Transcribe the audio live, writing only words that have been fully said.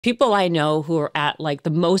people I know who are at like the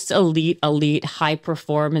most elite, high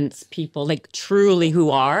performance people, like truly who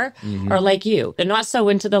are like you. They're not so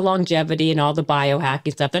into the longevity and all the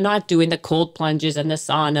biohacking stuff. They're not doing the cold plunges and the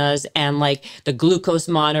saunas and like the glucose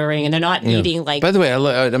monitoring, and they're not eating like. By the way,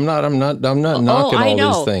 I'm not knocking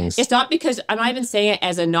all these things. It's not because I'm not even saying it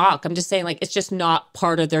as a knock. I'm just saying like it's just not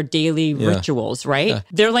part of their daily rituals, right? Yeah.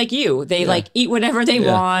 They're like you. They like eat whatever they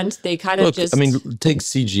want. They kind of just. I mean, take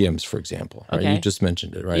CGMs for example. Right? You just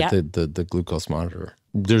mentioned it, right? Yeah. The glucose monitor.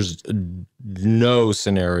 There's no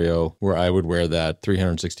scenario where I would wear that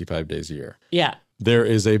 365 days a year. Yeah. There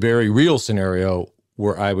is a very real scenario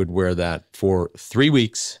where I would wear that for 3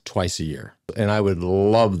 weeks, twice a year. And I would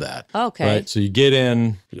love that. Okay. Right? So you get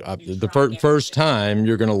in, the first time,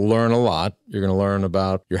 you're going to learn a lot. You're going to learn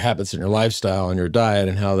about your habits and your lifestyle and your diet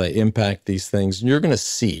and how they impact these things. And you're going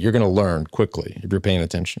to learn quickly if you're paying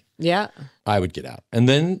attention. Yeah. I would get out. And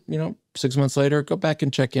then, 6 months later, go back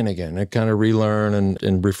and check in again and kind of relearn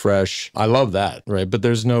and refresh. I love that, right? But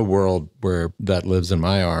there's no world where that lives in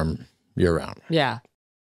my arm year round. Yeah.